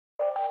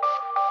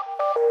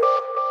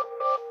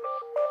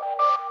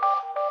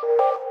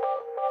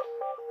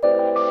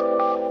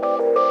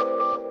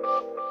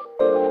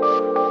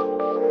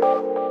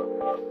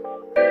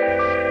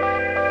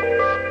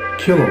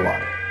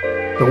Kilowatt,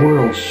 the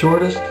world's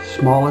shortest,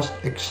 smallest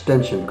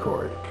extension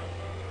cord.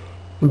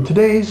 In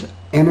today's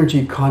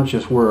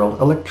energy-conscious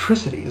world,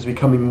 electricity is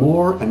becoming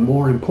more and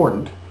more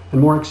important and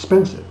more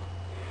expensive.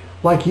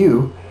 Like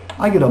you,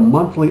 I get a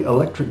monthly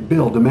electric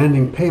bill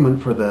demanding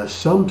payment for the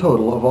sum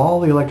total of all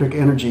the electric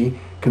energy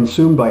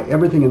consumed by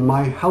everything in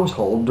my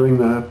household during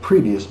the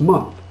previous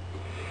month.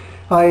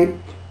 I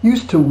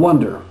used to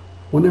wonder,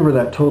 whenever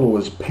that total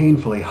was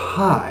painfully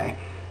high,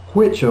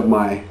 which of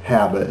my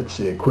habits,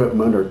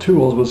 equipment, or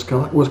tools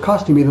was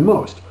costing me the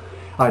most.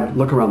 I'd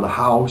look around the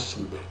house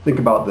and think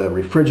about the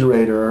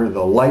refrigerator, the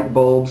light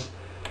bulbs,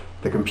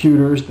 the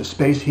computers, the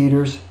space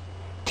heaters,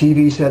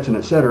 TV sets, and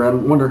etc.,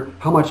 and wonder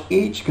how much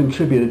each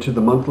contributed to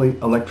the monthly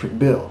electric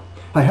bill.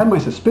 I had my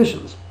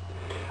suspicions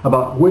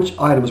about which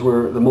items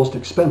were the most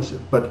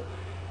expensive, but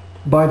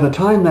by the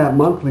time that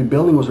monthly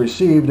billing was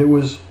received, it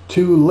was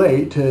too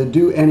late to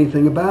do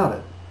anything about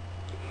it.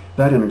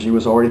 That energy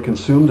was already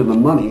consumed and the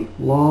money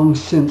long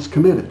since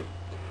committed.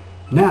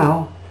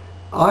 Now,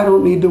 I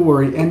don't need to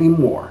worry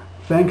anymore.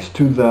 Thanks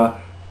to the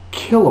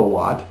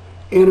kilowatt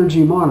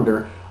energy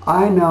monitor,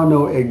 I now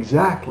know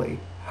exactly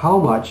how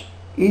much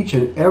each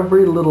and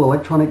every little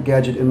electronic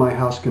gadget in my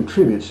house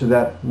contributes to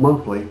that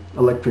monthly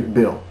electric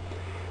bill.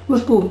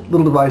 This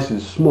little device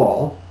is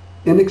small,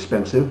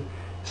 inexpensive,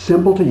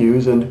 simple to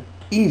use, and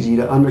easy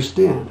to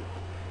understand.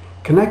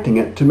 Connecting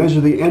it to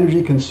measure the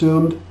energy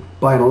consumed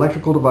by an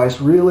electrical device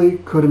really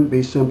couldn't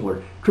be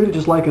simpler. Treat it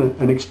just like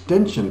an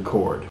extension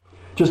cord.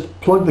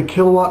 Just plug the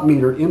kilowatt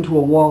meter into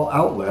a wall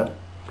outlet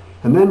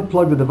and then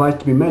plug the device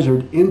to be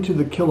measured into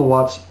the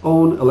kilowatt's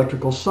own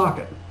electrical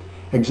socket,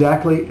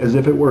 exactly as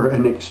if it were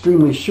an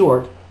extremely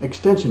short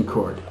extension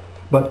cord.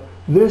 But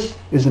this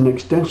is an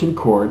extension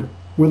cord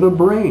with a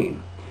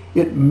brain.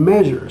 It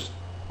measures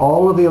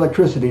all of the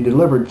electricity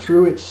delivered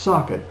through its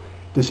socket,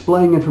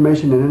 displaying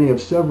information in any of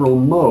several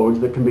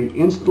modes that can be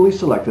instantly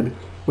selected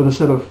with a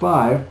set of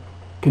 5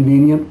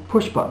 convenient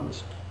push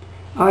buttons.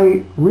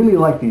 I really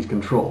like these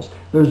controls.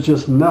 There's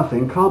just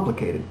nothing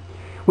complicated.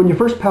 When you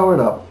first power it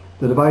up,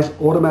 the device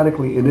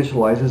automatically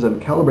initializes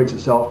and calibrates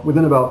itself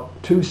within about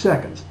 2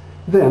 seconds.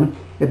 Then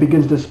it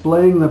begins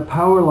displaying the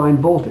power line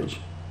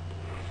voltage.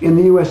 In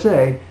the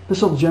USA,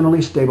 this will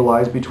generally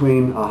stabilize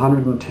between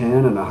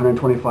 110 and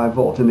 125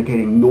 volts,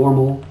 indicating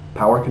normal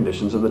power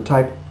conditions of the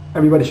type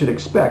everybody should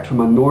expect from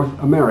a North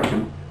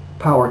American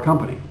power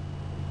company.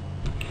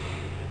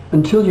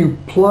 Until you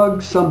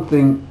plug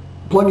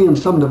in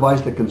some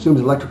device that consumes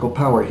electrical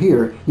power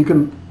here, you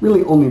can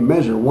really only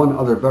measure one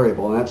other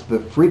variable, and that's the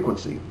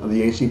frequency of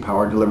the AC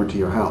power delivered to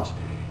your house.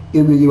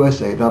 In the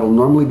USA, that'll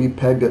normally be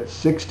pegged at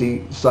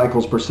 60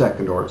 cycles per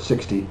second, or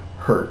 60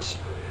 hertz.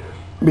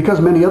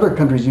 Because many other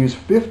countries use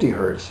 50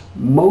 hertz,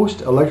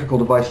 most electrical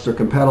devices are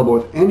compatible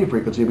with any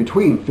frequency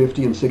between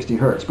 50 and 60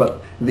 hertz.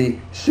 But the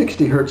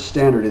 60 hertz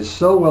standard is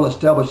so well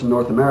established in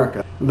North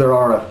America, there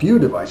are a few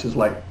devices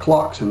like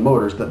clocks and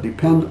motors that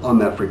depend on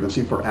that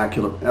frequency for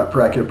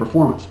accurate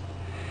performance.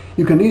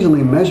 You can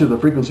easily measure the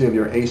frequency of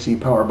your AC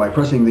power by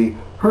pressing the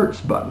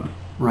Hertz button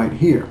right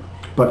here.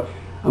 But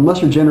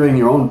unless you're generating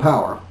your own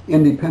power,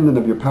 independent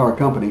of your power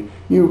company,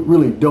 you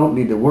really don't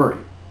need to worry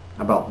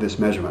about this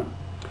measurement.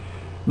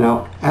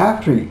 Now,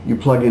 after you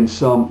plug in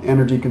some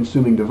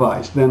energy-consuming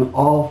device, then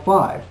all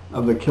 5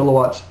 of the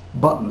kilowatts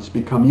buttons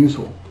become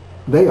useful.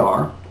 They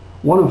are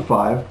 1 of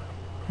 5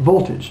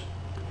 voltage.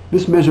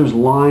 This measures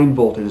line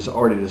voltage, as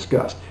already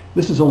discussed.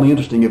 This is only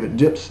interesting if it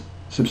dips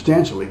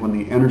substantially when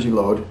the energy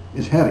load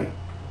is heavy.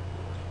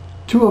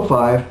 2 of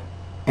 5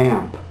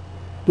 amp.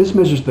 This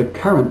measures the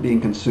current being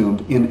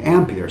consumed in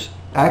amperes,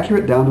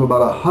 accurate down to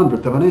about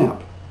 1/100th of an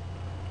amp.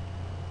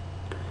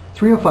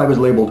 3 of 5 is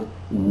labeled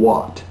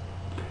watt,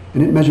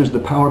 and it measures the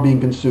power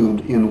being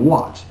consumed in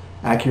watts,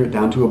 accurate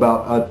down to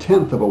about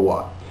 1/10th of a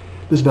watt.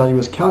 This value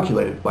is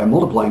calculated by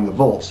multiplying the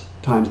volts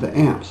times the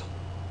amps.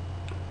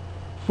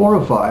 4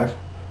 of 5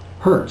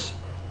 hertz.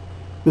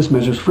 This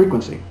measures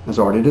frequency, as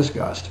already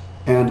discussed.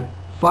 And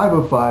 5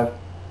 of 5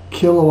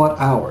 kilowatt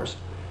hours.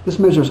 This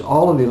measures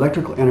all of the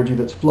electrical energy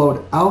that's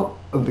flowed out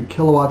of the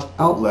kilowatts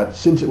outlet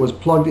since it was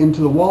plugged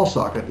into the wall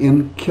socket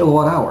in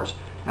kilowatt hours,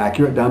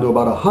 accurate down to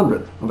about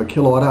 1/100th of a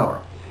kilowatt hour.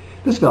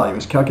 This value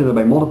is calculated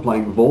by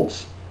multiplying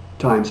volts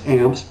times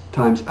amps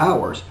times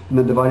hours and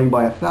then dividing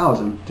by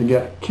 1,000 to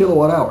get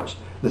kilowatt hours,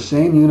 the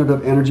same unit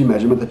of energy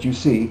measurement that you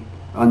see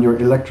on your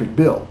electric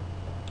bill.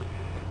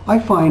 I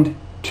find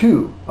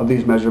 2 of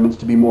these measurements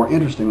to be more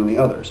interesting than the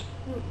others.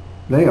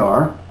 They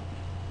are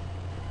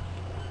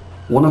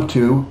 1 of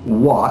 2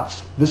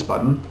 watts, this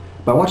button.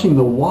 By watching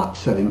the watt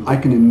setting, I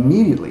can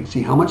immediately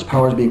see how much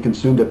power is being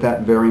consumed at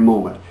that very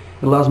moment.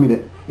 It allows me to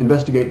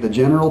investigate the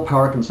general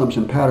power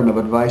consumption pattern of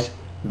a device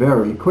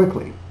very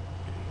quickly.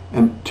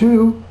 And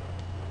 2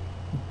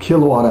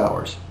 kilowatt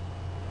hours.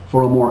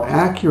 For a more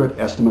accurate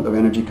estimate of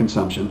energy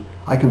consumption,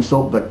 I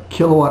consult the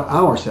kilowatt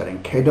hour setting,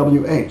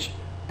 kWh,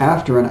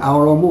 after an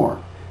hour or more.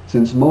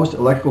 since most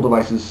electrical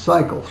devices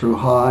cycle through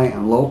high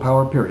and low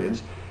power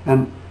periods,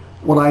 and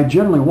what I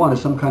generally want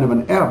is some kind of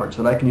an average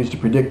that I can use to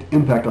predict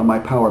impact on my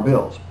power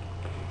bills.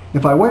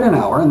 If I wait an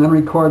hour and then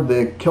record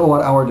the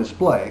kilowatt-hour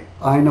display,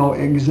 I know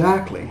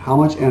exactly how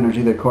much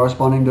energy the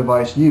corresponding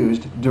device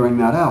used during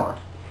that hour.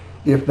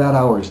 If that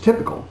hour is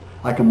typical,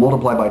 I can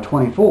multiply by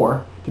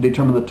 24 to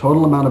determine the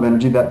total amount of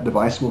energy that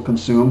device will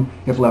consume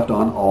if left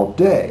on all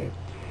day.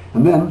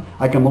 And then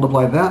I can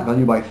multiply that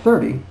value by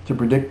 30 to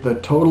predict the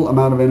total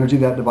amount of energy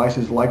that device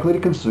is likely to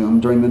consume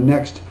during the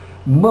next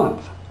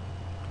month.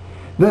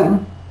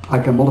 Then I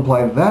can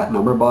multiply that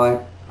number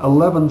by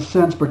 11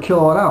 cents per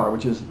kilowatt hour,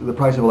 which is the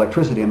price of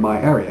electricity in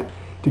my area,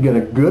 to get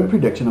a good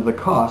prediction of the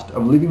cost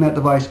of leaving that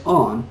device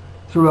on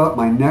throughout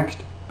my next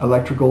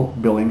electrical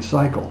billing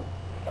cycle.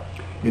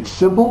 It's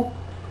simple,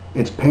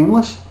 it's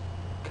painless.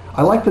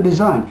 I like the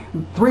design.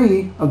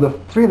 Three of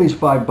these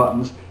 5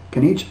 buttons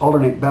can each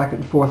alternate back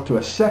and forth to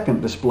a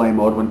second display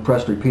mode when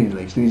pressed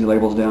repeatedly. See these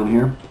labels down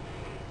here?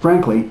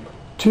 Frankly,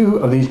 2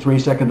 of these 3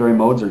 secondary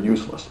modes are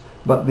useless,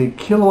 but the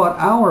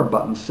kilowatt-hour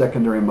button's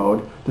secondary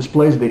mode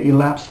displays the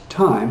elapsed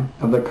time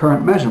of the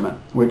current measurement,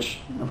 which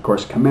of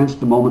course commenced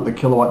the moment the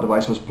kilowatt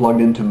device was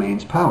plugged into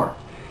mains power.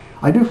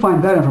 I do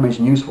find that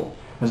information useful,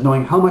 as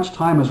knowing how much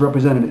time is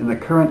represented in the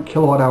current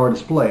kilowatt-hour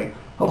display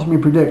helps me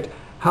predict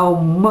how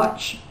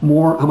much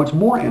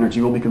more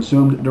energy will be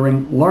consumed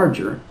during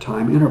larger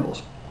time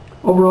intervals.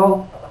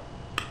 Overall,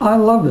 I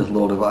love this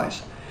little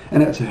device,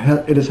 and it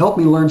has helped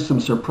me learn some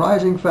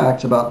surprising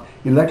facts about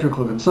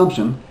electrical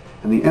consumption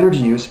and the energy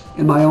use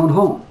in my own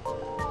home.